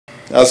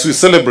as we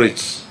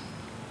celebrate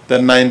the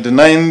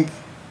 99th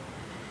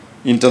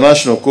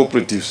International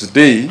Cooperatives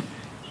Day,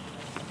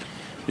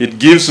 it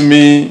gives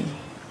me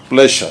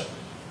pleasure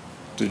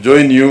to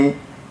join you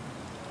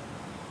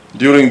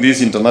during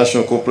this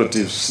International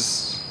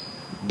Cooperatives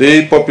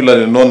Day,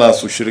 popularly known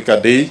as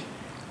Ushirika Day.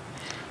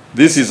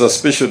 This is a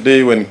special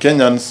day when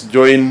Kenyans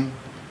join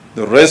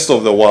the rest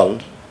of the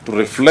world to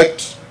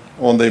reflect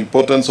on the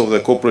importance of the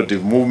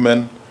cooperative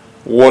movement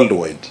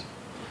worldwide.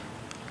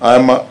 I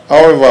am,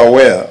 however,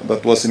 aware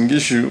that Uasin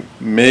Gishu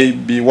may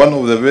be one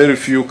of the very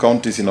few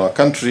counties in our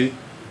country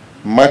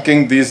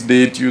marking this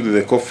day due to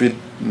the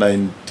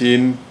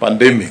COVID-19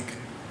 pandemic.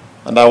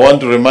 And I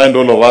want to remind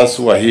all of us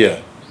who are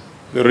here,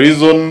 the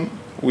reason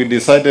we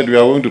decided we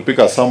are going to pick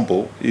a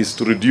sample is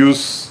to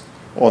reduce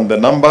on the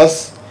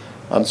numbers.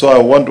 And so I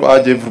want to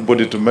urge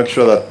everybody to make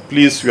sure that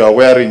please you are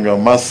wearing your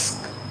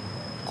mask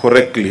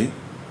correctly,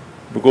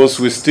 because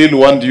we still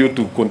want you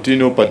to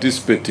continue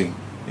participating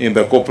in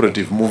the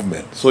cooperative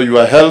movement. So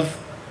your health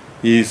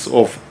is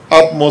of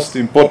utmost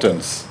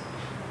importance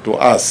to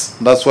us.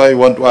 That's why we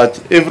want to urge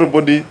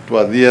everybody to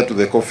adhere to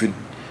the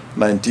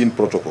COVID-19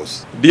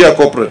 protocols. Dear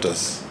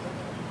cooperators,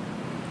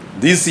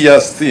 this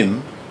year's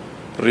theme,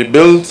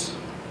 Rebuild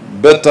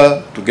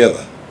Better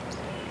Together,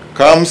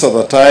 comes at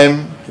a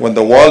time when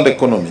the world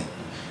economy,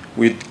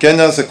 with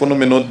Kenya's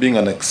economy not being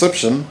an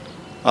exception,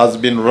 has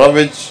been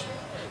ravaged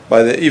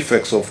by the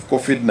effects of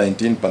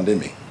COVID-19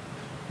 pandemic.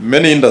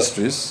 Many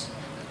industries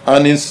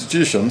and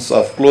institutions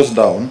have closed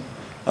down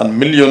and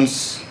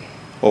millions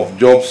of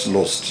jobs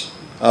lost.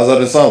 As a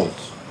result,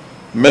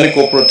 many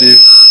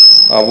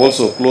cooperatives have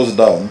also closed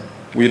down,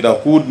 with a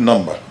good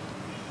number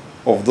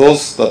of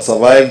those that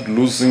survived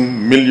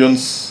losing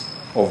millions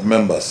of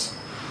members.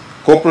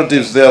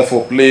 Cooperatives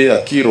therefore play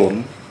a key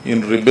role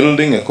in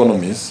rebuilding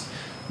economies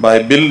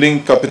by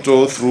building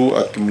capital through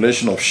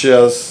accumulation of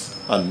shares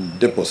and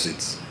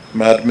deposits.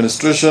 My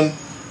administration,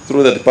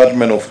 through the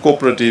Department of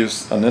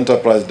Cooperatives and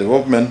Enterprise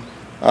Development,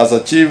 has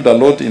achieved a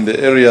lot in the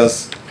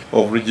areas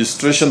of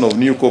registration of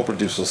new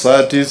cooperative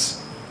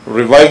societies,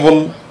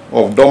 revival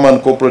of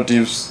dormant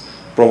cooperatives,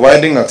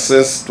 providing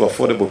access to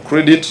affordable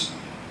credit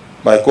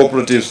by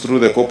cooperatives through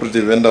the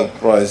Cooperative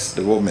Enterprise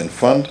Development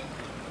Fund,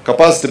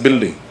 capacity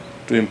building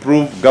to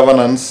improve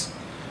governance,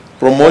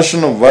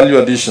 promotion of value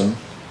addition,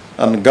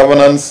 and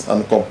governance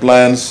and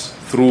compliance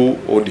through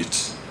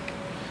audit.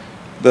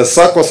 The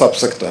SACCO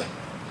subsector,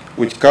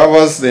 which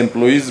covers the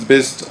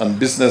employees-based and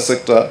business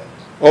sector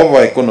of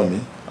our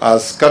economy,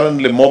 has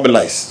currently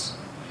mobilized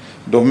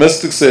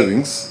domestic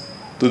savings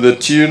to the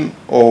tune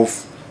of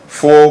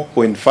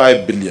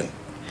 4.5 billion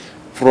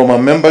from a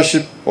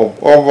membership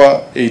of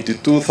over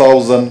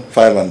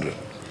 82,500.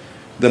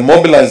 The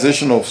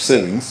mobilization of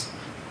savings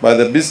by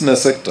the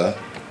business sector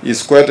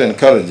is quite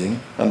encouraging,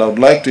 and I would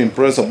like to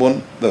impress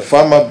upon the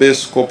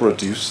farmer-based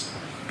cooperatives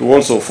to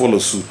also follow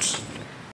suit.